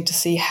interesting to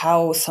see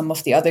how some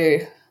of the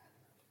other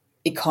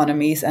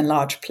economies and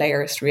large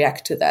players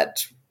react to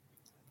that.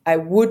 I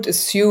would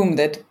assume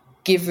that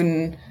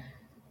given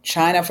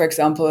China, for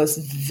example, is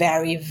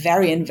very,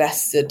 very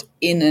invested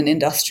in an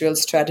industrial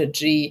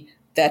strategy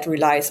that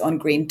relies on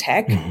green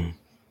tech,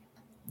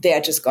 they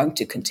are just going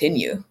to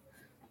continue.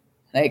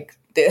 Like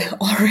they're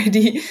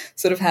already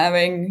sort of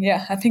having,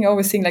 I think I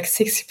was seeing like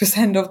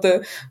 60% of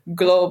the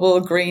global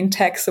green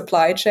tech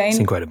supply chain. It's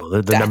incredible.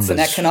 The That's numbers, an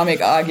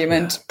economic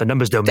argument. The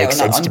numbers don't make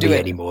sense to me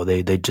anymore.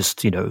 They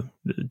just,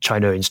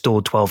 China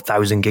installed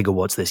 12,000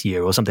 gigawatts this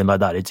year or something like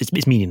that.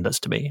 It's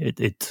meaningless to me.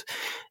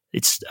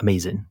 It's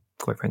amazing,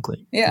 quite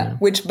frankly.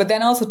 But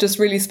then also just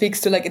really speaks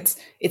to like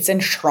it's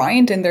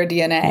enshrined in their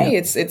DNA.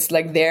 It's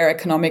like their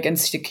economic and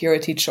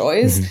security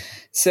choice.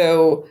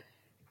 So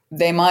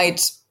they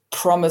might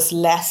promise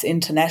less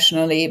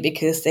internationally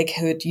because they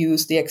could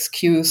use the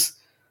excuse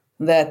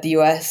that the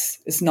US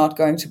is not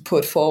going to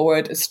put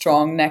forward a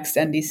strong next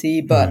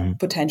NDC, but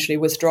potentially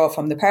withdraw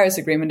from the Paris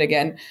Agreement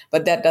again.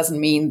 But that doesn't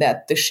mean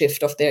that the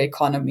shift of their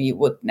economy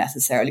would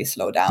necessarily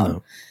slow down.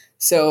 No.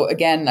 So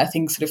again, I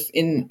think sort of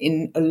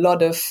in a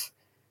lot of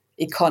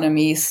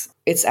economies,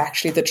 it's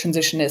actually the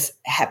transition is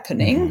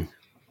happening.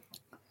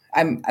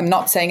 I'm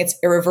not saying it's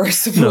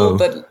irreversible,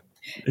 but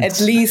at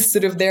least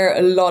sort of there are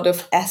a lot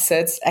of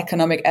assets,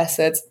 economic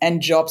assets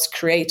and jobs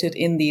created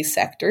in these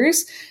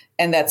sectors.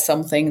 And that's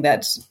something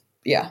that,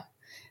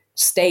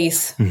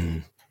 stays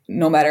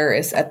no matter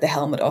is at the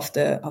helmet of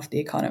the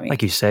economy.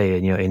 Like you say,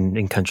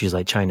 in countries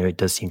like China, it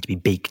does seem to be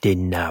baked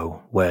in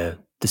now, where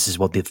this is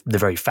what the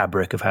very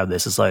fabric of how their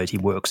society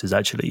works is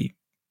actually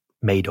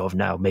made of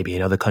now. Maybe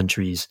in other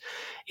countries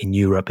in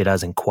Europe, it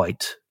hasn't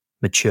quite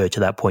matured to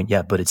that point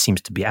yet, but it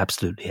seems to be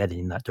absolutely heading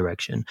in that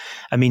direction.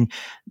 I mean,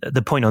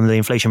 the point on the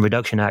Inflation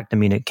Reduction Act, I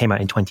mean, it came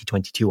out in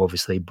 2022,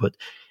 obviously, but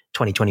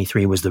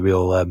 2023 was the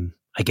real,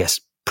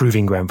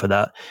 proving ground for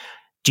that.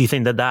 Do you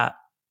think that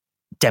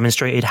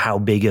demonstrated how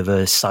big of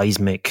a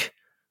seismic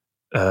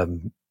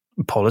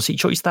policy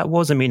choice that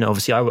was? I mean,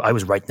 obviously, I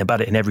was writing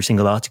about it in every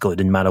single article. It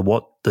didn't matter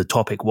what the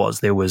topic was.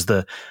 There was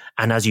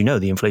and as you know,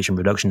 the Inflation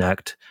Reduction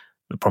Act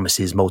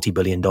promises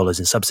multi-billion dollars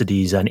in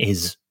subsidies and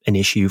is an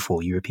issue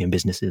for European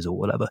businesses or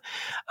whatever.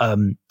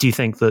 Do you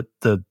think that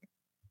the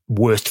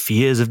worst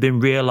fears have been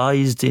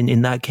realized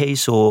in that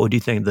case, or do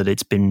you think that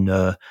it's been,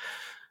 a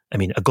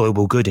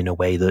global good in a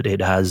way that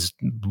it has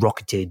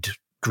rocketed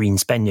green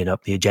spending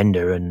up the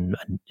agenda? And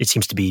it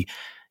seems to be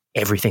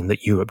everything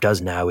that Europe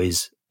does now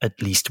is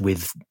at least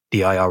with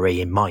the IRA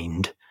in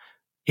mind,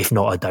 if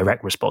not a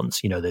direct response.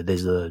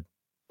 There's a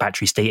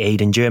battery state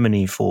aid in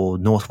Germany for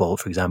Northvolt,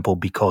 for example,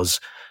 because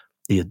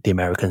the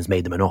Americans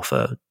made them an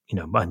offer.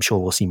 I'm sure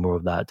we'll see more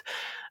of that.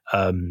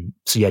 Do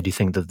you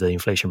think that the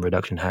Inflation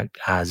Reduction Act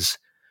has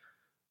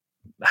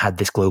had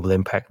this global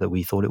impact that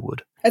we thought it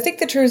would? I think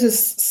the truth is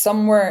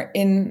somewhere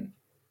in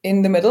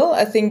the middle.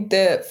 I think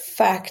the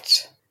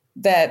fact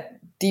that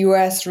the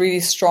US really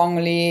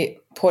strongly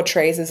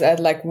portrays us as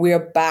like, we're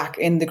back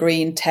in the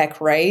green tech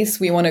race.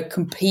 We want to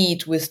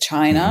compete with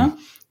China.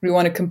 We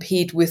want to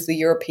compete with the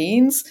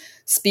Europeans,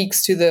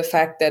 speaks to the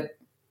fact that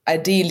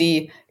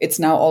ideally, it's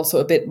now also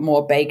a bit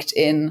more baked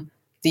in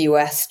the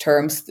US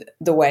terms,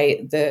 the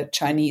way the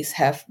Chinese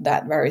have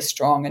that very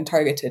strong and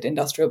targeted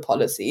industrial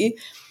policy.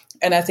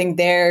 And I think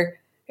there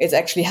it's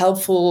actually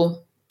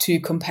helpful to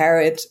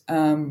compare it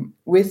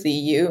with the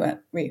EU.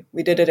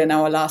 We did it in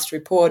our last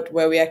report,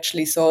 where we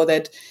actually saw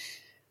that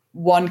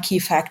one key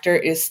factor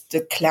is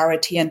the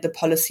clarity and the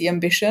policy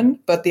ambition,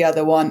 but the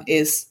other one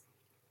is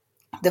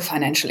the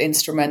financial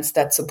instruments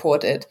that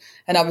support it.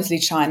 And obviously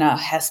China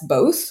has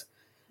both.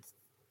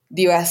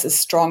 The US is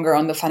stronger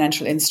on the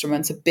financial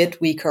instruments, a bit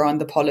weaker on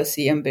the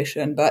policy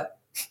ambition, but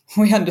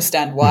we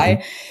understand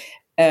why.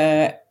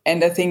 And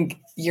I think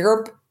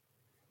Europe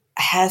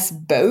has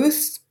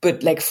both,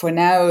 but like for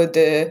now,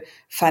 the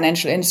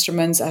financial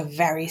instruments are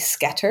very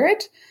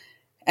scattered.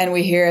 And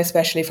we hear,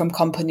 especially from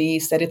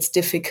companies, that it's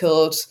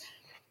difficult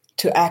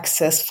to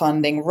access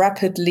funding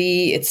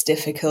rapidly. It's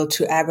difficult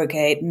to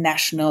aggregate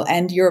national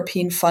and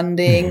European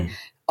funding.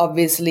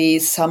 Obviously,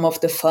 some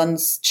of the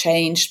funds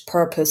changed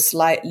purpose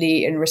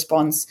slightly in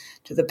response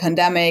to the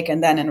pandemic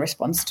and then in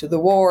response to the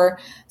war.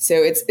 So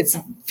it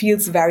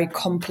feels very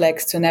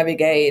complex to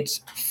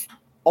navigate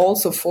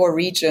also for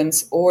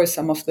regions or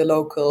some of the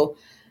local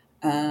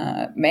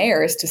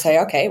mayors to say,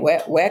 okay,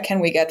 where can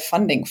we get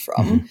funding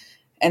from?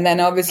 And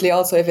then obviously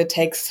also if it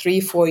takes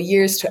 3-4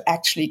 years to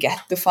actually get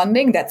the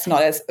funding, that's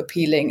not as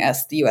appealing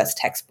as the US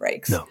tax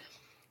breaks. No.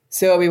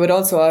 So we would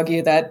also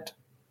argue that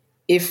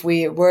if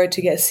we were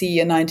to see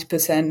a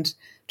 90%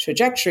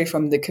 trajectory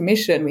from the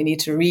Commission, we need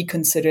to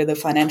reconsider the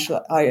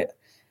financial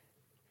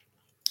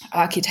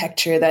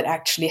architecture that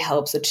actually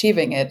helps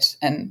achieving it.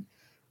 And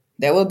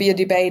There will be a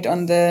debate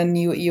on the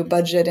new EU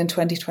budget in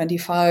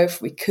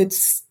 2025. We could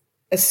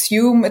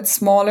assume it's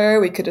smaller.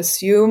 We could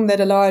assume that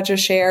a larger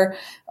share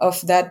of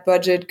that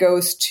budget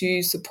goes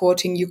to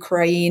supporting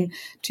Ukraine,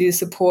 to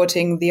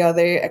supporting the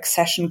other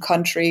accession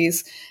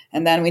countries.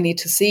 And then we need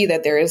to see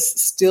that there is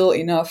still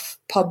enough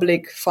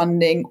public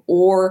funding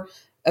or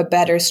a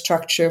better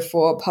structure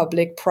for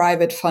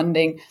public-private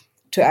funding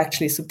to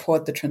actually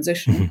support the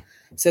transition.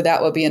 Mm-hmm. So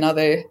that will be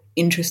another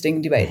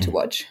interesting debate to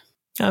watch.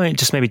 I mean,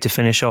 just maybe to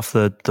finish off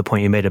the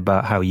point you made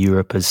about how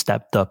Europe has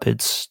stepped up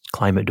its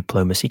climate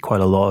diplomacy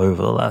quite a lot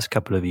over the last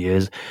couple of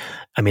years.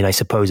 I mean, I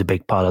suppose a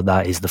big part of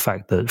that is the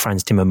fact that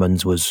Frans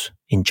Timmermans was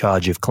in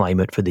charge of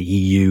climate for the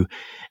EU,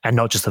 and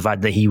not just the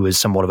fact that he was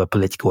somewhat of a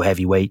political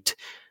heavyweight,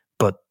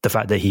 but the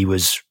fact that he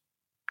was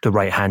the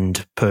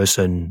right-hand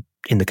person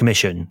in the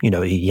Commission. You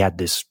know, he had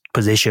this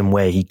position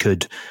where he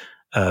could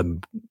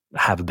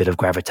have a bit of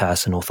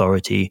gravitas and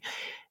authority.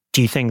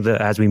 Do you think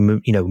that as we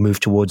move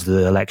towards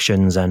the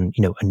elections and,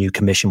 a new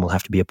commission will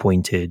have to be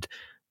appointed,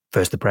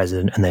 first the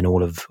president and then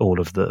all of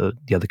the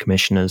other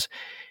commissioners,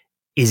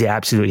 is it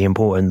absolutely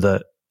important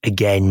that,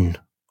 again,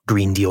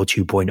 Green Deal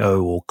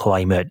 2.0 or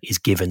climate is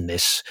given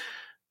this,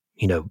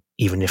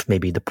 even if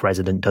maybe the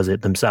president does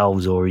it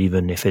themselves, or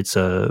even if it's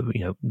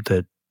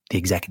the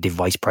executive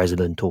vice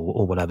president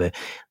or whatever,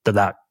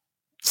 that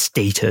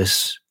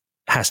status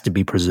has to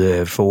be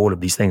preserved for all of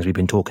these things we've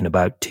been talking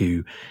about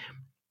to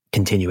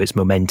continue its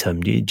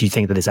momentum? Do you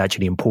think that it's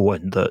actually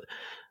important that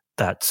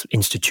that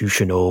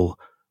institutional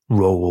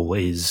role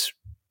is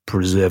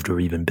preserved or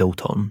even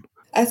built on?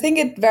 I think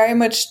it very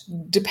much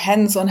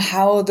depends on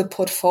how the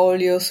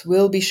portfolios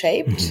will be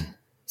shaped. Mm-hmm.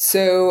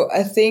 So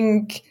I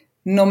think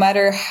no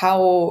matter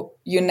how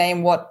you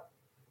name what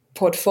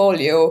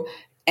portfolio,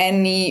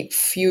 any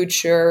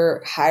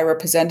future high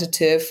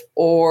representative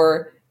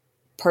or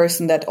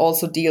person that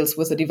also deals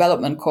with a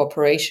development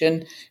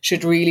corporation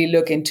should really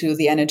look into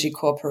the energy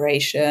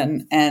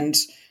corporation and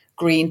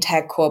green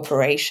tech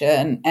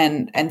corporation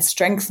and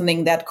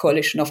strengthening that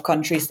coalition of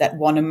countries that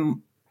want to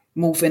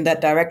move in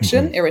that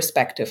direction, mm-hmm.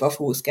 irrespective of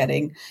who's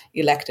getting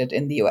elected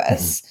in the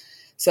US. Mm-hmm.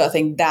 So I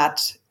think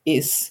that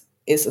is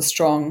a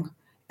strong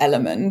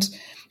element.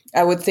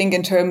 I would think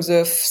in terms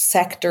of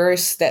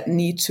sectors that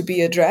need to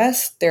be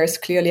addressed, there's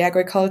clearly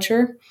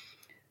agriculture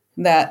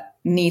that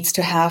needs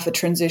to have a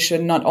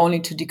transition not only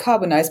to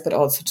decarbonize, but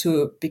also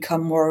to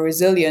become more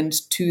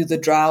resilient to the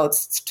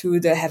droughts, to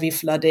the heavy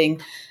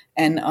flooding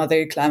and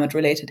other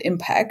climate-related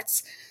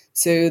impacts.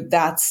 So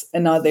that's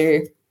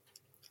another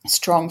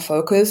strong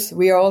focus.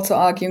 We are also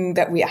arguing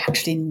that we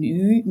actually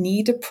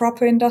need a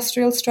proper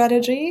industrial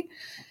strategy.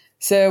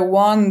 So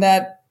one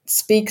that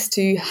speaks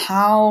to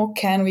how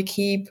can we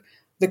keep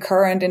the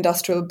current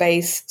industrial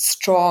base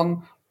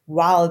strong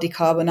while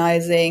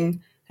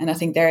decarbonizing. And I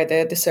think there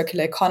the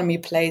circular economy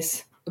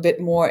plays a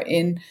bit more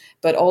in,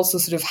 but also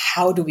sort of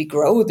how do we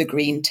grow the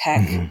green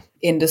tech mm-hmm.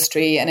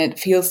 industry? And it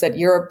feels that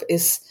Europe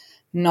is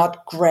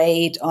not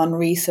great on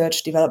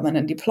research, development,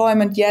 and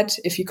deployment yet,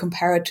 if you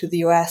compare it to the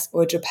US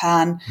or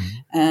Japan.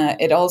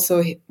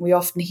 Mm-hmm. We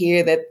often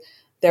hear that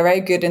they're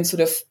very good in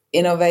sort of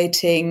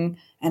innovating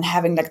and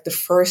having like the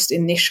first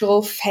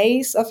initial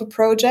phase of a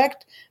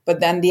project, but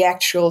then the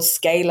actual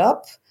scale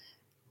up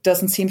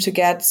doesn't seem to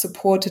get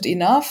supported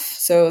enough.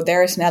 So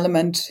there is an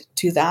element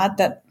to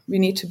that we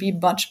need to be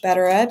much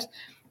better at.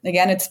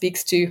 Again, it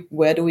speaks to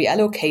where do we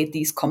allocate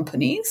these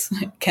companies?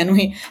 Can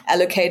we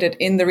allocate it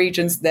in the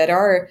regions that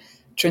are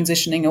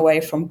transitioning away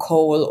from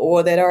coal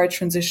or that are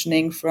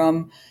transitioning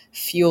from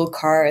fuel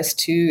cars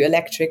to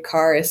electric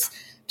cars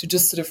to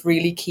just sort of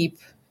really keep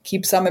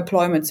some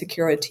employment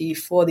security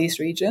for these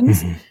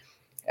regions? Mm-hmm.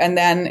 And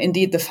then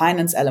indeed the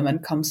finance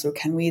element comes through.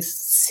 Can we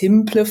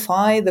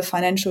simplify the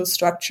financial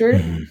structure?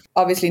 Mm-hmm.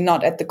 Obviously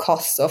not at the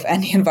cost of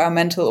any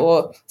environmental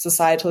or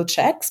societal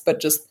checks, but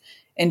just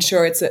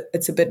ensure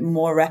it's a bit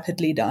more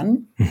rapidly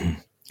done. Mm-hmm.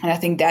 And I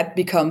think that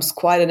becomes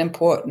quite an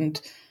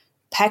important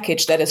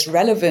package that is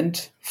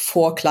relevant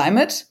for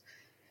climate,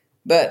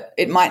 but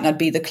it might not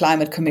be the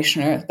climate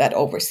commissioner that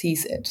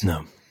oversees it.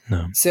 No.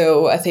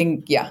 So I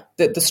think,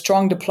 the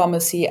strong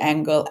diplomacy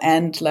angle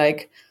and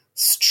like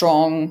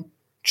strong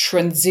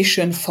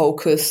transition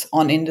focus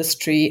on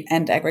industry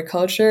and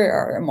agriculture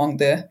are among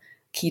the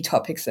key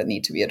topics that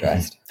need to be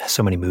addressed. There's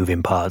so many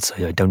moving parts.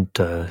 I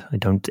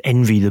don't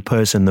envy the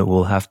person that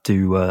will have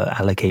to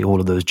allocate all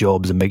of those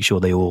jobs and make sure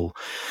they all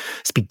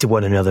speak to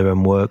one another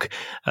and work.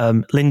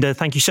 Linda,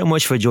 thank you so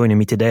much for joining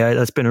me today.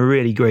 That's been a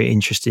really great,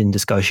 interesting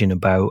discussion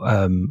about,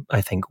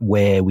 I think,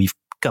 where we've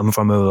come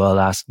from over the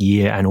last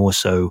year and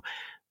also,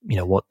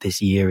 what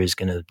this year is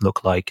going to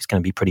look like. It's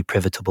going to be pretty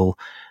pivotal.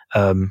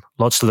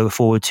 Lots to look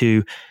forward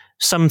to.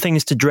 Some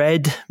things to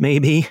dread,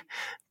 maybe,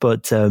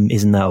 but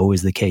isn't that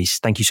always the case?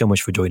 Thank you so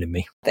much for joining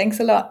me. Thanks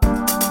a lot.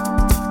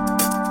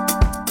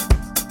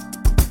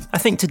 I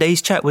think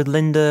today's chat with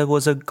Linda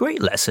was a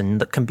great lesson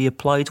that can be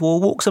applied to all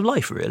walks of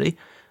life, really.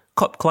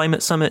 COP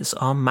climate summits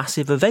are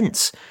massive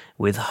events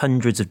with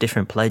hundreds of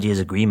different pledges,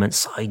 agreements,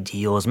 side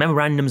deals,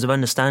 memorandums of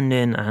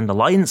understanding and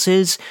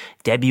alliances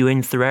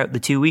debuting throughout the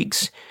 2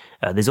 weeks.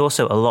 There's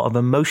also a lot of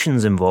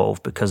emotions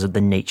involved because of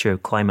the nature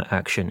of climate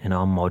action in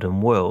our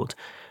modern world.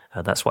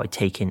 That's why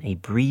taking a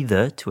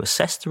breather to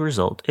assess the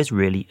result is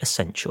really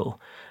essential.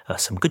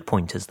 Some good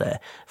pointers there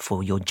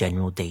for your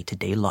general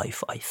day-to-day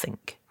life, I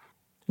think.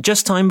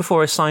 Just time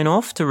before I sign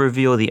off to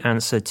reveal the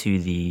answer to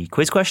the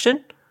quiz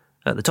question.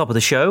 At the top of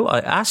the show, I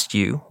asked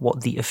you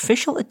what the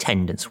official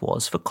attendance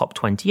was for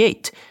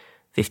COP28.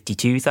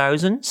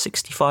 52,000,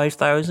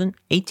 65,000,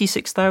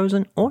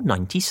 86,000 or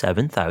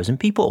 97,000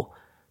 people.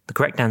 The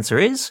correct answer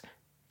is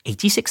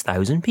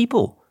 86,000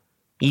 people.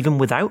 Even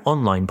without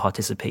online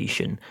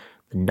participation,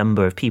 the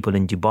number of people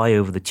in Dubai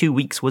over the 2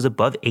 weeks was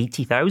above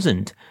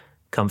 80,000,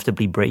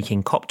 comfortably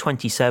breaking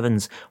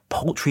COP27's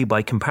paltry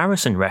by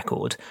comparison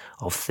record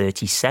of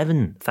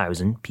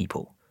 37,000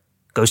 people.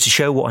 Goes to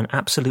show what an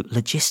absolute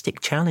logistic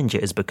challenge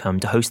it has become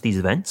to host these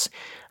events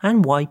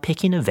and why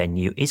picking a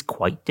venue is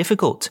quite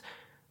difficult.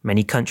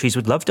 Many countries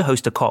would love to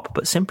host a COP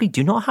but simply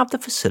do not have the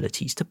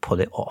facilities to pull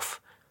it off.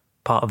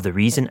 Part of the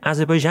reason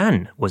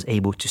Azerbaijan was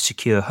able to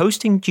secure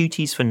hosting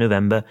duties for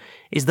November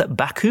is that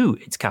Baku,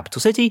 its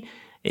capital city,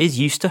 is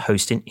used to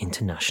hosting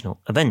international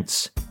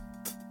events.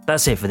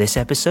 That's it for this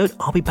episode.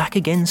 I'll be back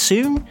again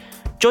soon.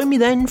 Join me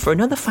then for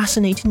another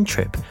fascinating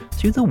trip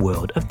through the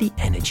world of the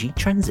energy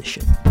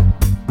transition.